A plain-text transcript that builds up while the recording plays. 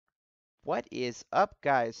What is up,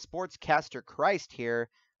 guys? Sportscaster Christ here.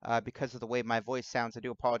 Because of the way my voice sounds, I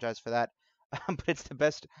do apologize for that. But it's the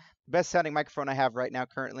best sounding microphone I have right now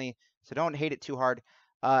currently, so don't hate it too hard.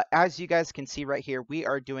 As you guys can see right here, we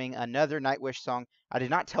are doing another Nightwish song. I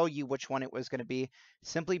did not tell you which one it was going to be,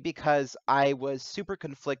 simply because I was super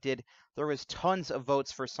conflicted. There was tons of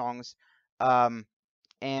votes for songs, and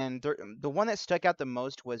the one that stuck out the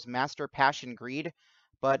most was Master Passion Greed,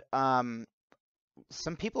 but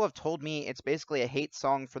some people have told me it's basically a hate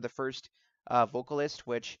song for the first vocalist,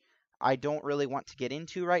 which I don't really want to get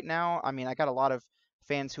into right now. I mean, I got a lot of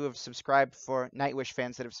fans who have subscribed for Nightwish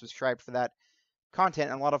fans that have subscribed for that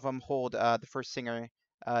content, and a lot of them hold the first singer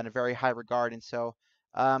in a very high regard. And so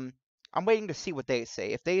I'm waiting to see what they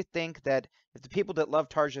say. If they think that, if the people that love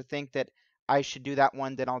Tarja think that I should do that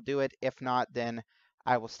one, then I'll do it. If not, then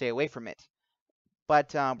I will stay away from it.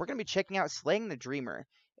 But we're going to be checking out Slaying the Dreamer.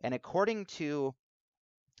 And according to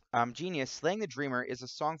Genius, Slaying the Dreamer is a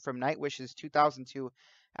song from Nightwish's 2002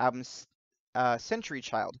 album Century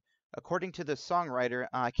Child. According to the songwriter,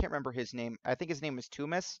 I can't remember his name. I think his name is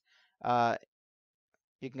Tumis.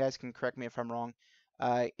 You guys can correct me if I'm wrong.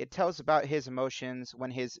 It tells about his emotions when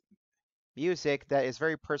his music that is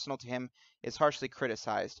very personal to him is harshly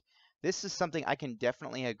criticized. This is something I can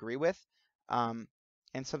definitely agree with, and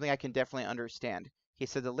something I can definitely understand. He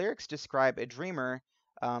said the lyrics describe a dreamer,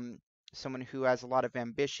 someone who has a lot of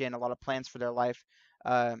ambition, a lot of plans for their life,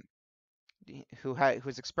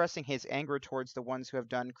 who's expressing his anger towards the ones who have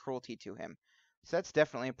done cruelty to him. So that's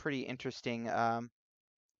definitely a pretty interesting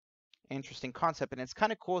concept, and it's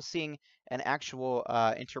kind of cool seeing an actual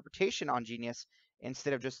interpretation on Genius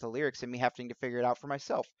instead of just the lyrics and me having to figure it out for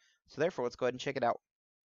myself. So therefore, let's go ahead and check it out.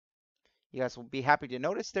 You guys will be happy to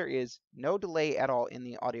notice there is no delay at all in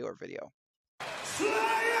the audio or video.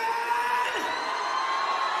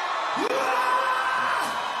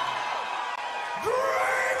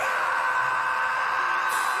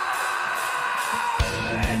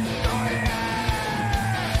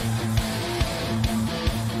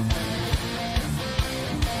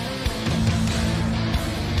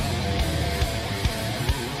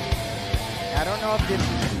 I don't know if it's,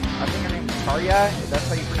 I think her name is Tarja, if that's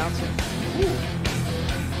how you pronounce it. Ooh.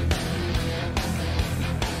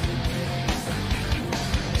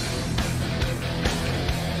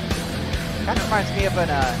 Kind of reminds me of an,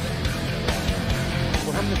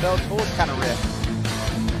 From the Bell Tolls kind of riff.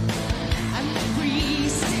 I'm the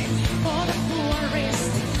priest for the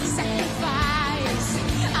forest, sacrifice.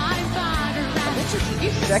 I'm father. I think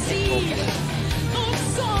this is the second vocalist.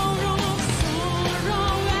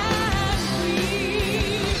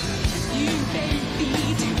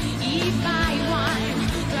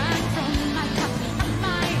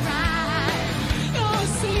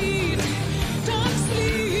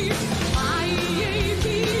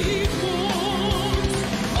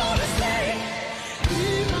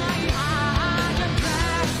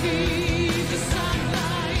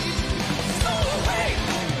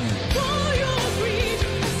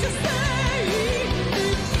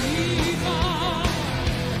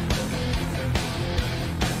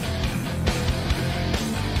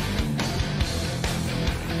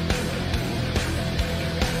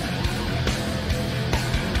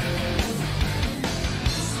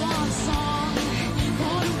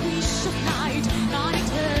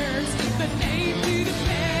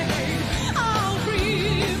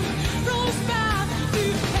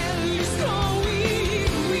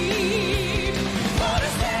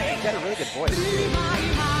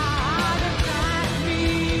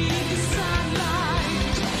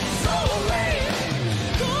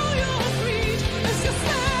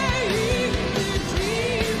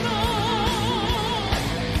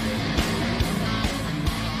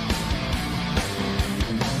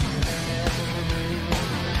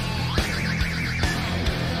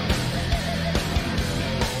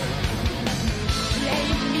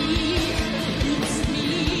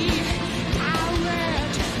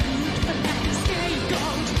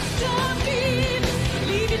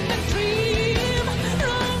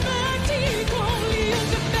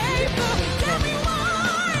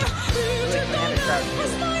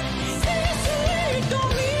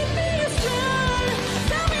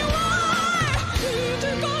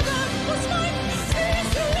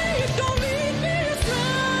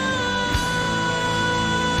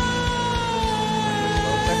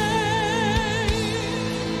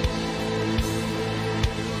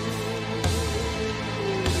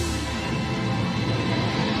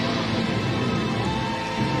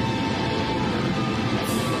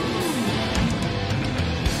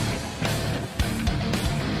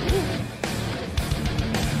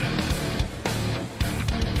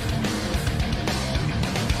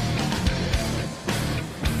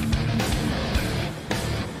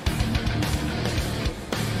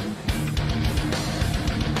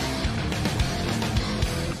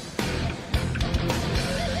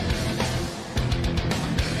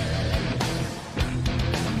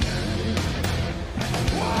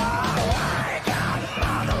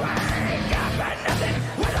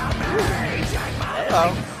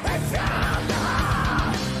 Hello.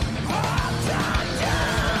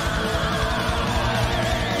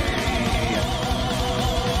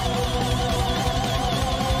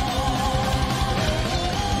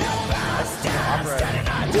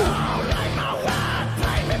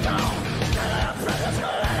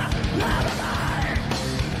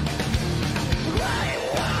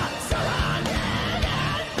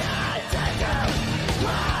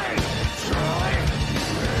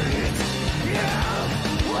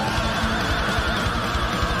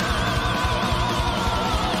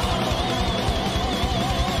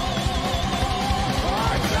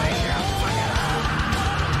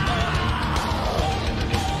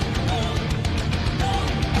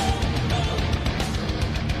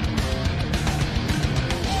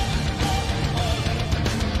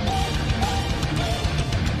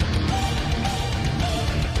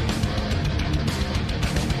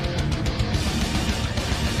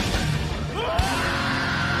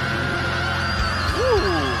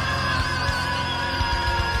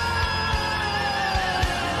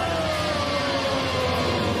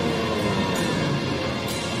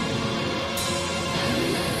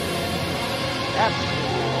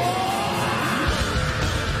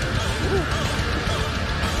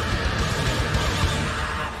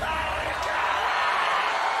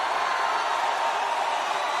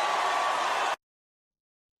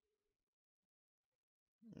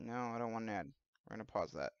 No, I don't want an ad. We're gonna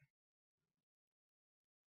pause that.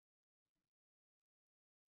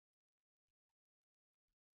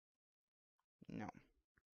 No.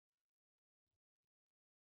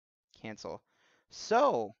 Cancel.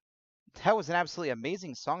 So, that was an absolutely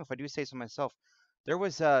amazing song, if I do say so myself. There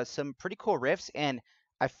was some pretty cool riffs, and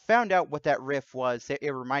I found out what that riff was that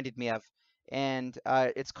it reminded me of. And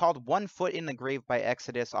it's called One Foot in the Grave by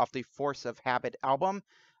Exodus off the Force of Habit album.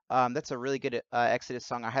 That's a really good Exodus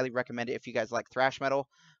song. I highly recommend it if you guys like thrash metal.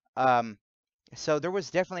 So there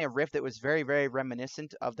was definitely a riff that was very, very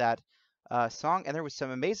reminiscent of that song, and there was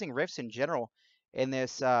some amazing riffs in general in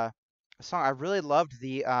this song. I really love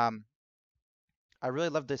the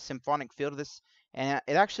symphonic feel to this, and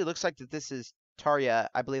it actually looks like that this is Tarja.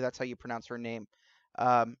 I believe that's how you pronounce her name.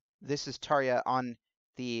 This is Tarja on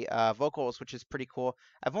the vocals, which is pretty cool.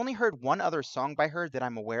 I've only heard one other song by her that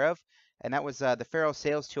I'm aware of, and that was The Pharaoh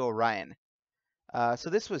Sails to Orion. So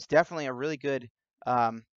this was definitely a really good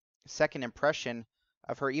second impression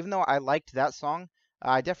of her. Even though I liked that song,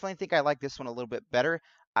 I definitely think I like this one a little bit better.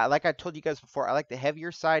 Like I told you guys before, I like the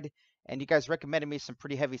heavier side, and you guys recommended me some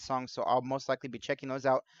pretty heavy songs, so I'll most likely be checking those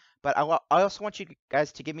out. But I also want you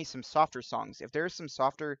guys to give me some softer songs. If there's some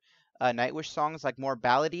softer Nightwish songs, like more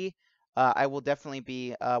ballady, I will definitely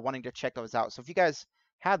be wanting to check those out. So if you guys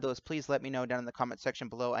have those, please let me know down in the comment section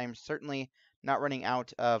below. I am certainly not running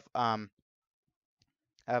out of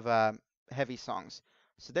heavy songs.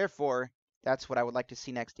 So therefore, that's what I would like to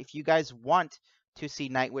see next. If you guys want to see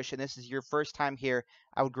Nightwish and this is your first time here,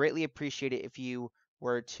 I would greatly appreciate it if you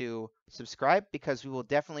were to subscribe, because we will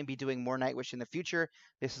definitely be doing more Nightwish in the future.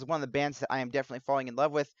 This is one of the bands that I am definitely falling in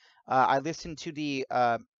love with. I listen to the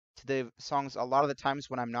songs a lot of the times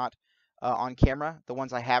when I'm not on camera. The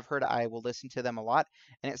ones I have heard, I will listen to them a lot.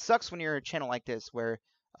 And it sucks when you're a channel like this where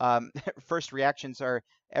first reactions are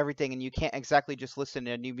everything, and you can't exactly just listen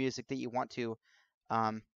to new music that you want to,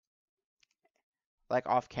 um, like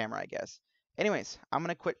off camera, I guess. Anyways, I'm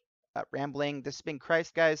gonna quit rambling. This has been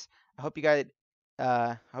Christ, guys. I hope you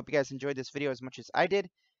guys enjoyed this video as much as I did,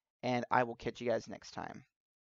 and I will catch you guys next time.